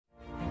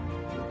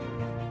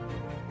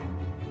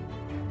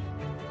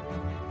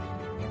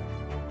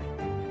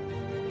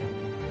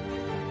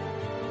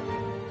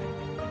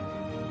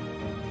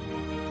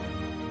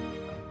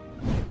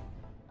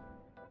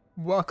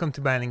Welcome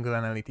to Bilingual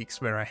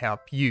Analytics, where I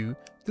help you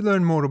to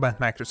learn more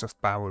about Microsoft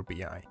Power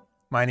BI.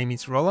 My name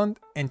is Roland,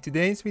 and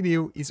today's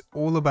video is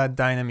all about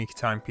dynamic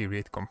time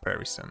period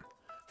comparison.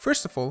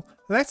 First of all,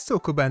 let's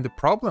talk about the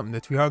problem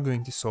that we are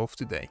going to solve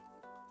today.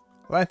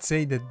 Let's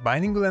say that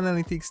Bilingual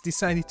Analytics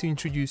decided to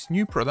introduce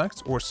new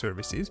products or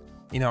services,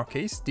 in our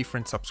case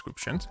different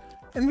subscriptions,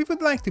 and we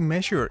would like to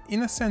measure,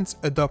 in a sense,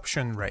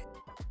 adoption rate.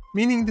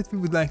 Meaning that we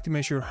would like to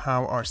measure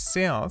how our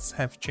sales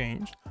have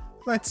changed,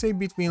 let's say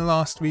between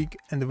last week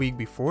and the week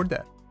before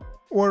that,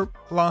 or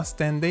last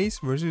 10 days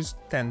versus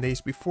 10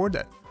 days before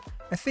that.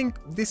 I think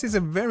this is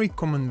a very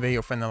common way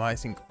of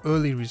analyzing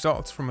early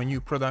results from a new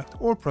product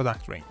or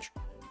product range.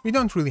 We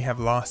don't really have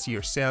last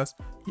year's sales,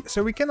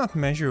 so we cannot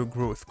measure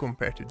growth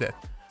compared to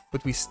that,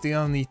 but we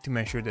still need to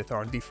measure that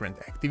our different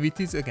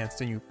activities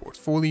against a new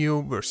portfolio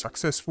were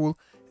successful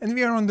and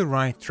we are on the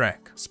right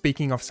track.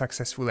 Speaking of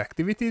successful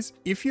activities,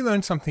 if you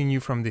learned something new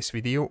from this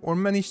video or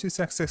managed to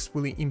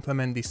successfully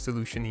implement this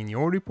solution in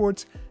your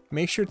reports,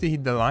 make sure to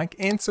hit the like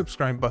and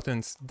subscribe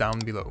buttons down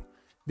below.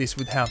 This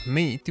would help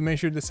me to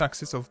measure the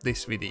success of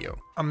this video.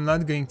 I'm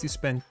not going to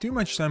spend too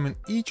much time on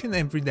each and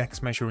every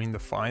DAX measure in the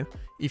file.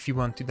 If you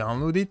want to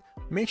download it,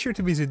 make sure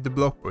to visit the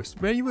blog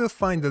post where you will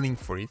find the link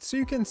for it so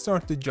you can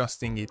start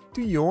adjusting it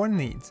to your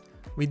needs.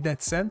 With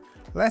that said,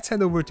 let's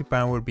head over to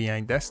Power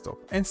BI Desktop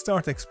and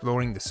start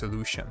exploring the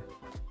solution.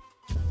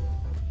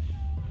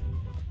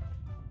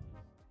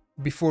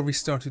 Before we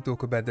start to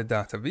talk about the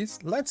DataViz,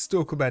 let's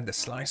talk about the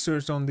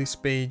slicers on this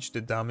page, the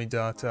dummy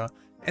data,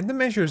 and the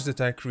measures that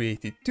I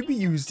created to be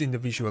used in the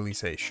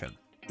visualization.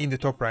 In the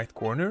top right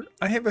corner,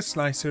 I have a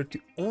slicer to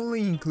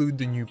only include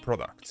the new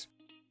products.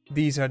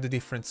 These are the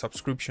different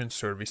subscription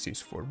services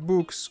for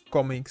books,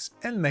 comics,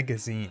 and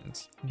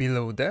magazines.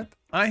 Below that,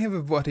 I have a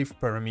what if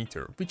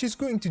parameter, which is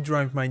going to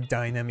drive my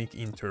dynamic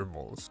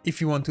intervals. If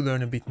you want to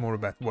learn a bit more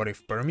about what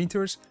if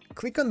parameters,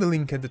 click on the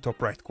link at the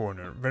top right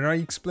corner, where I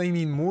explain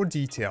in more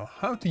detail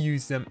how to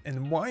use them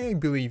and why I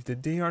believe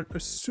that they are a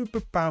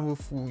super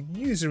powerful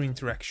user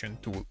interaction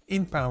tool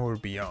in Power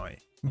BI.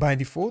 By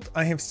default,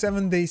 I have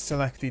 7 days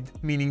selected,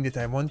 meaning that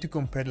I want to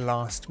compare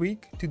last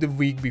week to the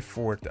week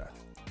before that.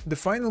 The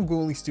final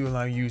goal is to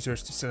allow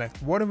users to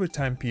select whatever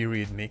time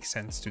period makes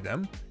sense to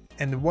them,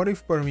 and the what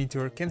if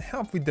parameter can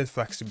help with that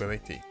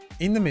flexibility.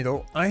 In the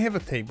middle, I have a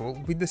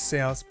table with the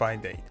sales by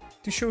date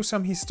to show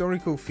some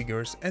historical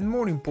figures and,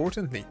 more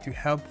importantly, to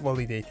help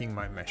validating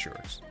my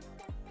measures.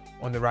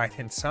 On the right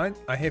hand side,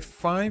 I have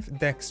 5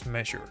 DAX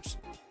measures.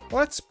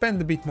 Let's spend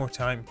a bit more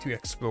time to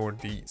explore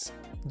these.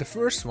 The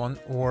first one,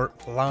 or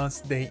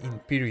last day in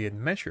period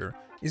measure,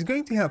 is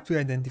going to help to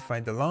identify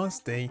the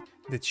last day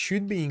that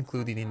should be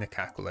included in the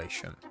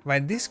calculation.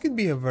 While this could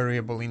be a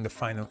variable in the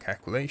final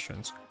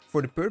calculations,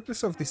 for the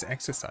purpose of this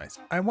exercise,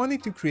 I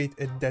wanted to create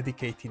a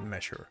dedicated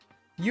measure.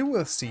 You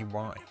will see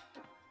why.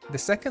 The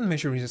second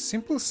measure is a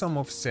simple sum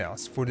of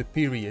sales for the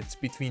periods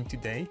between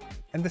today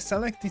and the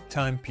selected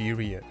time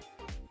period.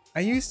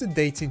 I use the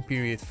dates in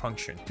period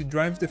function to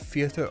drive the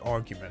filter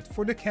argument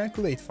for the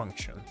calculate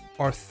function.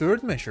 Our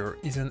third measure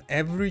is an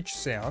average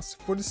sales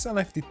for the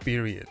selected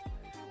period,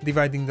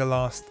 dividing the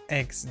last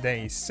X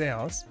days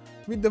sales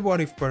with the what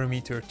if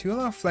parameter to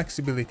allow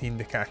flexibility in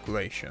the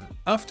calculation.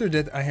 After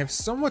that, I have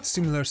somewhat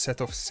similar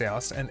set of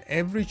sales and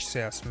average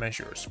sales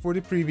measures for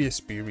the previous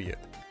period.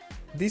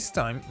 This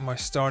time my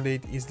start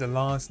date is the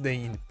last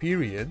day in the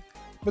period,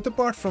 but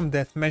apart from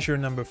that, measure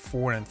number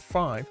 4 and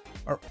 5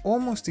 are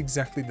almost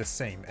exactly the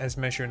same as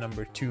measure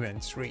number 2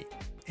 and 3.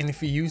 And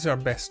if we use our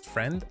best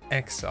friend,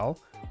 Excel,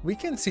 we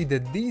can see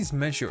that these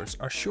measures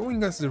are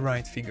showing us the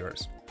right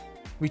figures,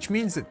 which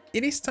means that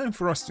it is time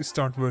for us to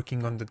start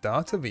working on the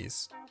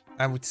DataViz.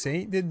 I would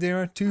say that there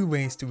are 2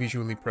 ways to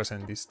visually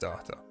present this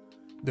data.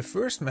 The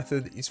first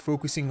method is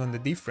focusing on the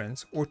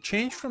difference or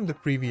change from the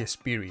previous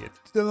period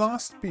to the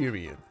last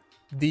period.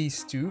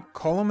 These 2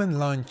 column and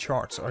line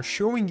charts are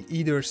showing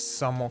either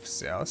sum of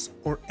sales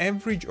or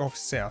average of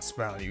sales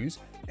values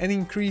and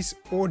increase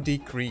or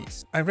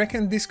decrease. I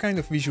reckon this kind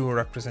of visual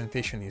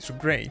representation is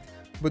great,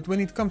 but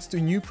when it comes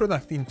to new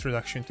product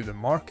introduction to the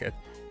market,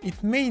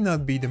 it may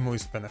not be the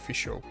most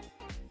beneficial.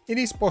 It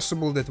is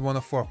possible that one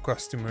of our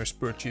customers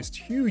purchased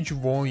huge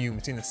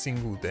volumes in a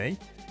single day,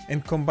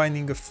 and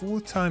combining a full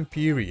time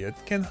period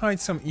can hide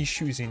some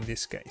issues in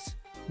this case.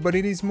 But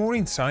it is more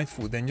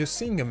insightful than just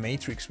seeing a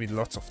matrix with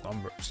lots of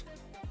numbers.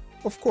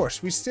 Of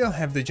course, we still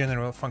have the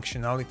general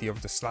functionality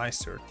of the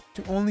slicer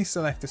to only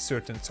select a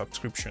certain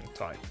subscription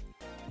type.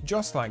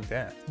 Just like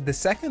that. The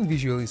second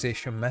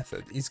visualization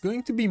method is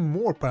going to be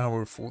more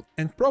powerful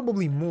and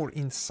probably more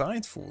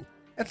insightful,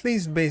 at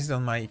least based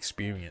on my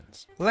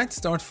experience. Let's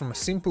start from a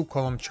simple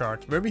column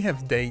chart where we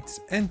have dates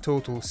and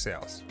total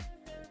sales.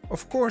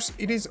 Of course,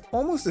 it is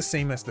almost the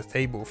same as the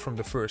table from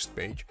the first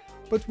page,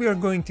 but we are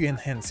going to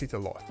enhance it a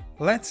lot.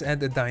 Let's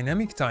add a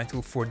dynamic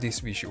title for this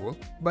visual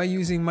by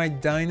using my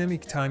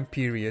dynamic time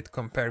period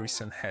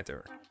comparison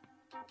header.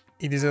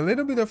 It is a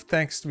little bit of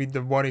text with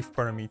the what if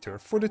parameter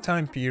for the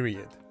time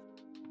period.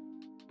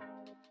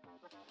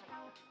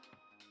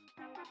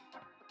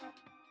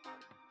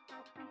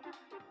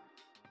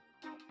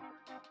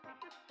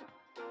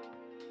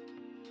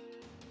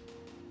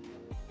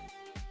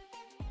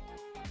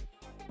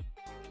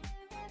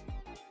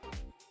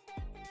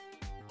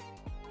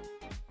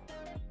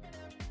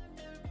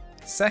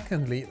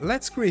 Secondly,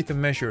 let's create a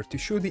measure to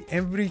show the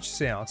average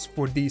sales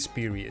for these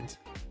periods.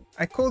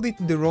 I called it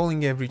the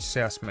rolling average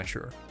sales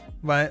measure.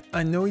 While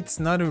I know it's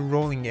not a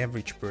rolling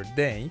average per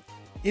day,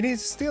 it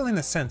is still in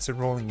a sense a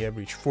rolling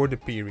average for the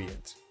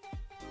periods.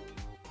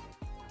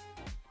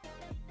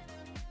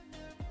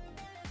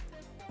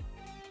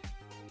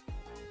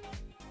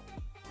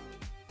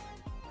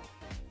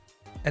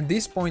 At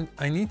this point,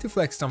 I need to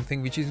flag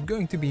something which is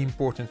going to be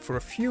important for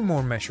a few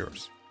more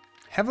measures.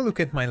 Have a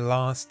look at my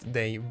last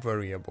day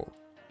variable.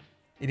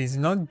 It is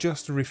not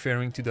just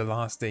referring to the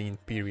last day in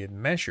period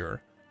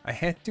measure, I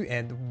had to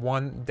add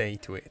one day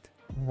to it.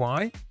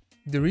 Why?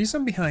 The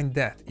reason behind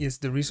that is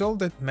the result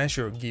that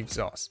measure gives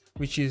us,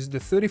 which is the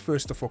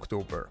 31st of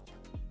October.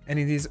 And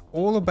it is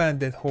all about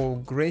that whole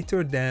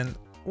greater than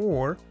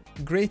or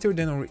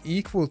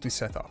equal to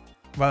setup.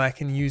 While I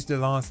can use the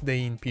last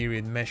day in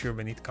period measure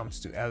when it comes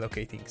to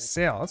allocating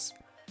cells,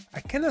 I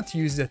cannot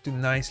use that to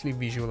nicely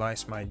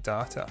visualize my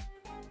data.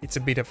 It's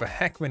a bit of a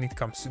hack when it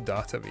comes to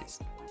DataViz.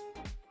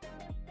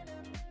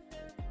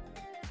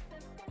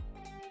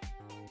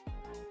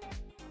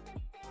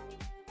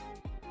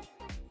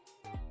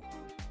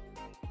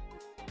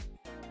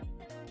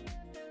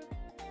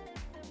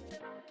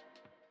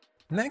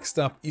 Next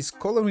up is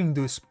coloring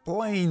those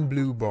plain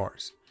blue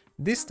bars.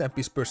 This step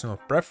is personal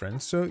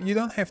preference, so you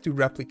don't have to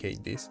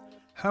replicate this.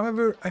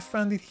 However, I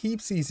found it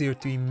heaps easier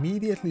to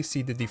immediately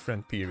see the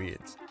different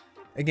periods.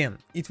 Again,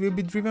 it will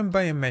be driven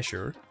by a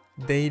measure,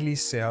 daily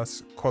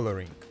sales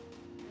coloring.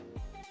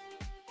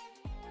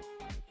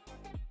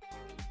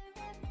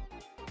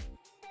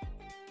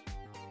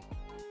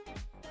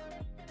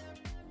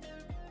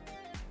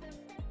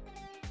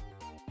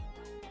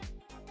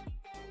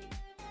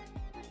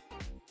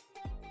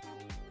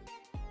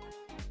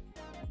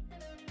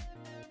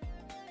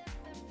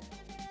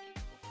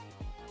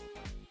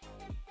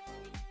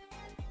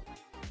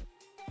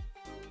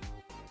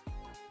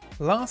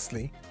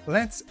 Lastly,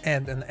 let's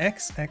add an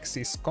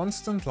x-axis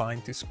constant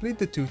line to split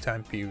the two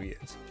time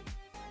periods.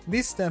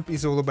 This step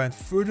is all about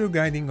further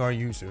guiding our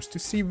users to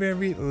see where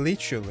we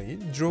literally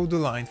draw the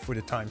line for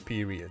the time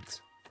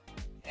periods.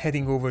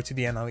 Heading over to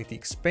the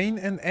Analytics pane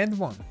and add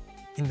one.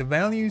 In the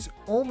values,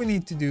 all we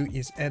need to do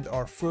is add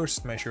our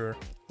first measure,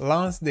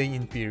 last day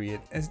in period,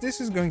 as this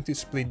is going to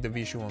split the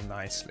visual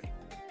nicely.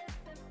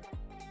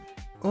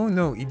 Oh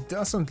no, it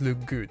doesn't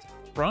look good,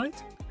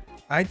 right?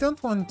 I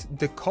don't want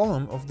the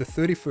column of the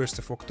 31st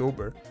of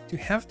October to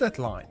have that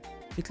line.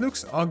 It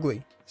looks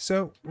ugly,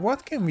 so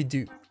what can we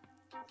do?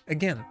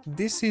 Again,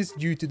 this is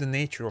due to the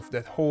nature of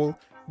that whole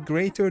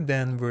greater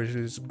than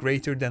versus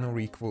greater than or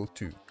equal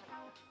to.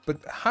 But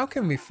how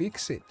can we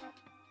fix it?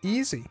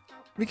 Easy.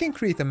 We can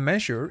create a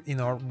measure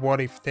in our what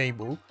if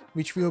table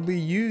which will be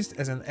used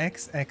as an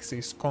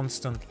x-axis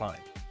constant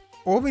line.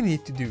 All we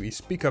need to do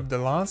is pick up the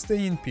last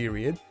day in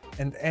period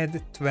and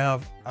add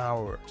 12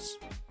 hours.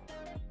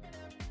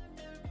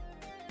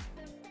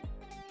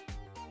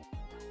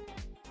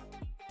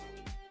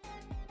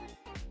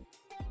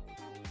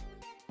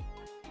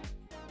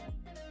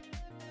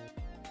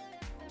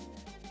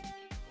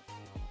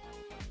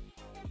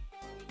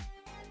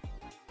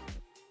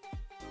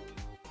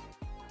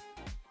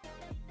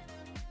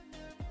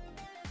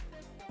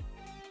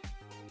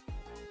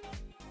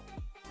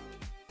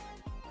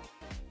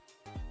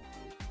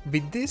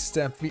 With this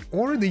step, we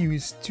already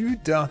used 2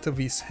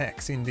 DataViz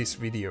hacks in this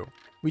video,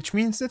 which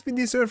means that we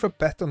deserve a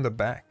pat on the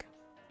back.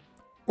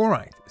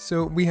 Alright,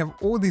 so we have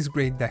all these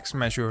great DAX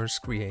measures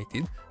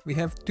created, we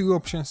have 2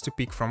 options to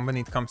pick from when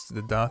it comes to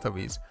the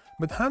DataViz,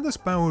 but how does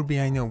Power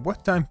BI know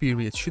what time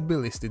periods should be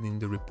listed in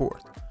the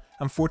report?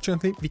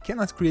 Unfortunately, we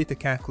cannot create a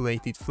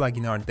calculated flag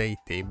in our date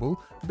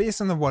table based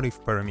on a what if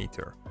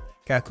parameter.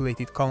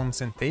 Calculated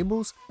columns and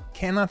tables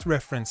cannot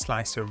reference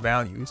slicer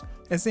values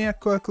as they are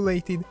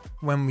calculated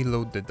when we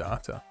load the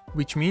data,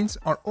 which means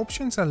our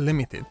options are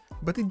limited,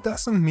 but it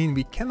doesn't mean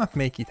we cannot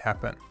make it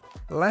happen.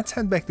 Let's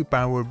head back to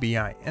Power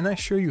BI and I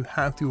show you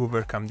how to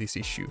overcome this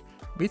issue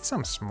with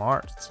some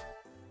smarts.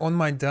 On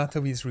my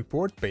DataViz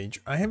report page,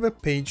 I have a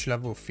page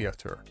level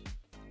filter.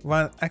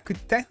 While I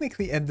could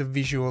technically add the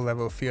visual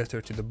level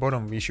filter to the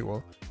bottom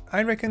visual,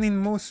 I reckon in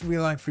most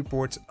real-life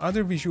reports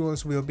other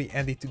visuals will be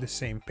added to the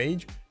same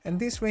page, and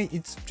this way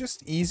it's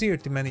just easier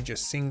to manage a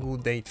single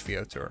date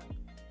filter.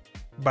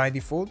 By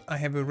default, I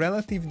have a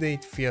relative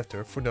date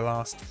filter for the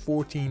last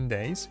 14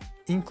 days,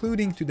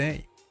 including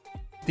today.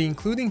 The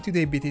including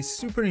today bit is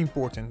super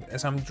important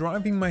as I'm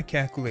driving my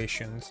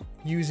calculations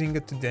using a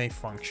today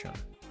function.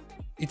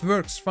 It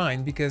works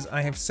fine because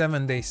I have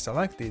 7 days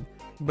selected,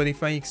 but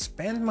if I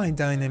expand my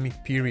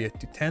dynamic period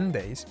to 10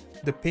 days,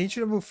 the page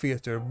level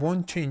filter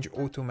won't change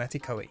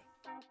automatically.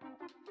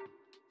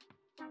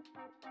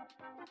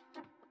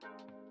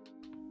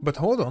 But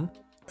hold on,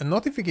 a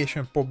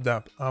notification popped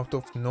up out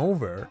of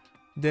nowhere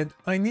that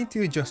I need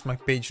to adjust my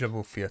page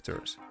level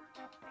filters.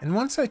 And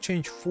once I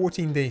change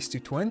 14 days to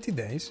 20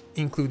 days,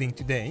 including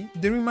today,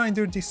 the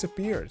reminder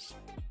disappears.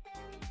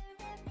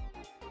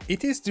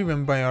 It is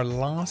driven by our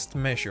last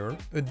measure,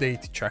 a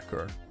date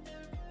checker.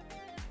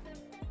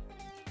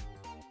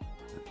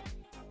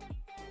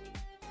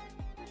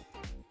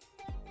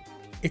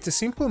 It's a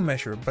simple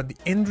measure, but the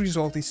end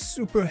result is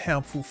super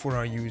helpful for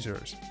our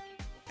users.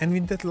 And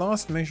with that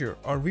last measure,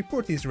 our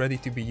report is ready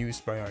to be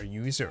used by our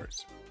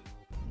users.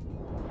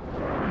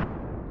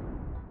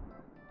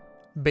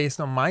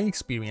 Based on my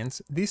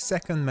experience, this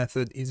second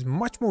method is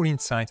much more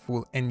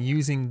insightful, and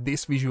using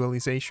this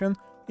visualization,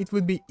 it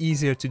would be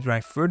easier to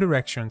drive further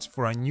actions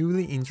for our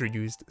newly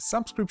introduced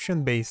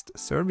subscription-based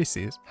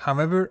services.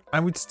 However, I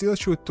would still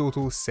show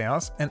total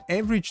sales and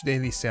average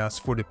daily sales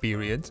for the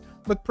periods,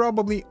 but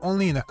probably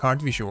only in a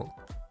card visual.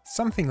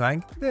 Something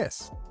like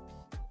this.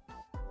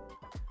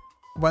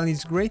 While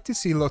it's great to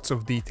see lots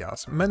of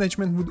details,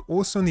 management would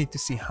also need to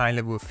see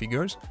high-level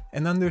figures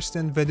and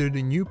understand whether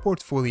the new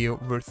portfolio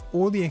worth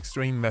all the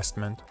extra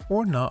investment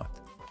or not.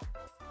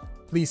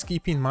 Please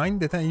keep in mind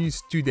that I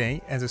used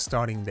today as a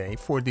starting day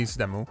for this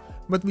demo,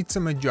 but with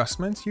some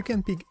adjustments you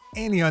can pick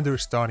any other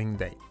starting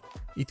date.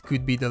 It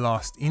could be the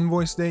last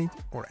invoice date,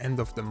 or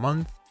end of the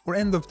month, or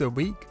end of the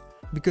week.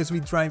 Because we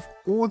drive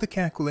all the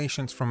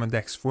calculations from a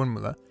DAX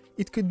formula,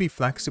 it could be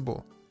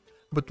flexible.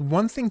 But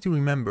one thing to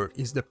remember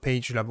is the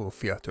page level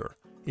filter.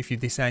 If you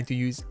decide to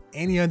use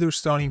any other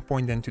starting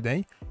point than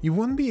today, you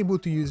won't be able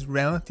to use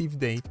relative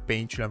date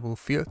page level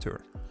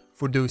filter.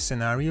 For those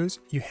scenarios,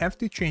 you have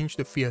to change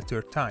the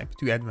filter type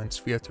to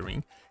advanced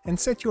filtering and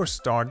set your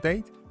start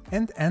date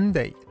and end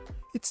date.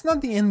 It's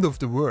not the end of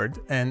the world,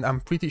 and I'm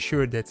pretty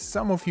sure that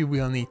some of you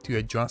will need to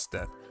adjust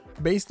that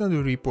based on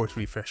the report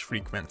refresh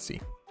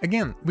frequency.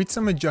 Again, with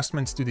some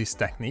adjustments to this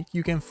technique,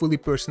 you can fully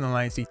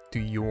personalize it to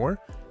your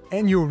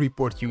and your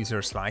report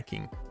users'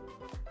 liking.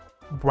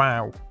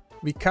 Wow,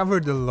 we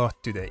covered a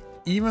lot today,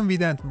 even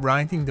without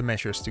writing the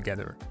measures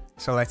together.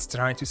 So let's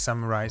try to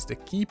summarize the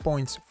key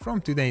points from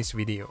today's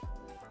video.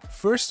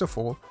 First of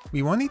all,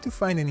 we wanted to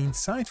find an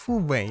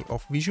insightful way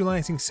of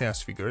visualizing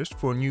sales figures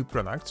for new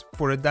products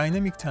for a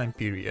dynamic time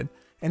period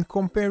and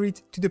compare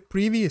it to the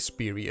previous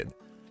period.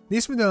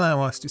 This would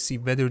allow us to see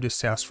whether the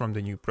sales from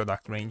the new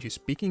product range is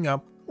picking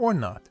up or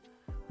not.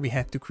 We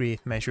had to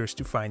create measures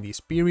to find these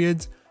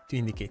periods, to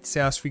indicate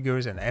sales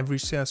figures and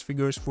average sales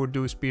figures for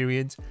those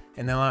periods,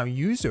 and allow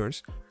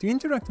users to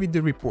interact with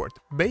the report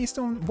based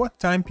on what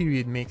time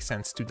period makes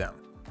sense to them.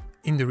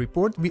 In the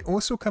report, we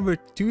also covered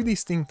two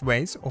distinct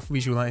ways of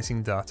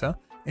visualizing data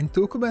and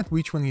talk about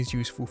which one is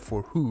useful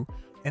for who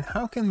and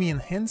how can we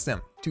enhance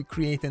them to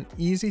create an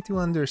easy to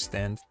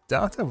understand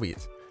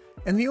DataViz.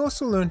 And we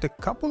also learned a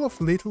couple of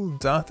little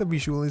data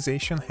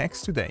visualization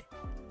hacks today.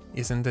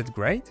 Isn't that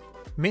great?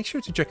 Make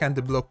sure to check out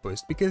the blog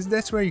post because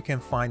that's where you can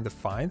find the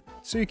file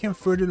so you can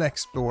further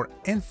explore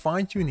and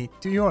fine-tune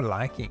it to your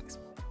likings.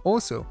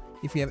 Also,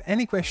 if you have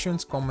any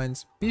questions,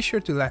 comments, be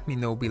sure to let me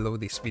know below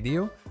this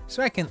video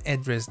so I can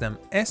address them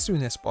as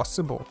soon as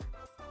possible.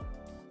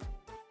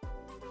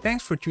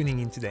 Thanks for tuning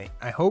in today.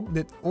 I hope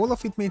that all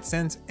of it made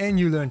sense and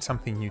you learned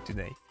something new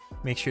today.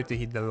 Make sure to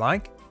hit the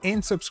like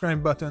and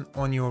subscribe button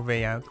on your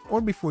way out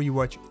or before you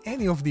watch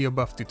any of the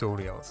above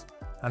tutorials.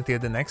 Until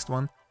the next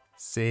one,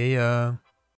 see ya!